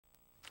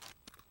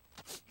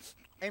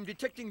I am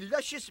detecting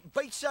luscious,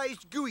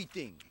 bite-sized, gooey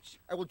things.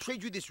 I will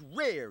trade you this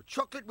rare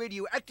chocolate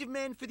radioactive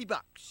man for the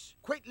box.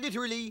 Quite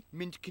literally,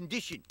 mint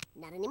condition.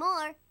 Not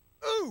anymore.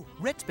 Ooh!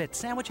 Ritz Bit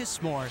Sandwiches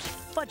S'mores.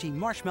 Fudgy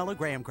marshmallow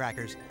graham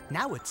crackers.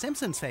 Now with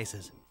Simpsons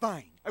faces.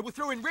 Fine. I will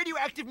throw in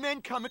radioactive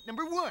man comet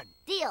number 1.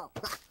 Deal.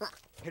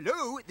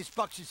 Hello, this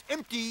box is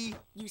empty.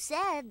 You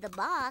said the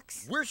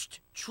box.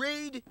 Worst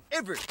trade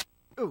ever.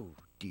 Oh,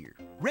 dear.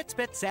 Ritz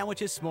Bit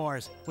Sandwiches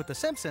S'mores. With the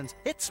Simpsons,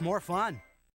 it's more fun.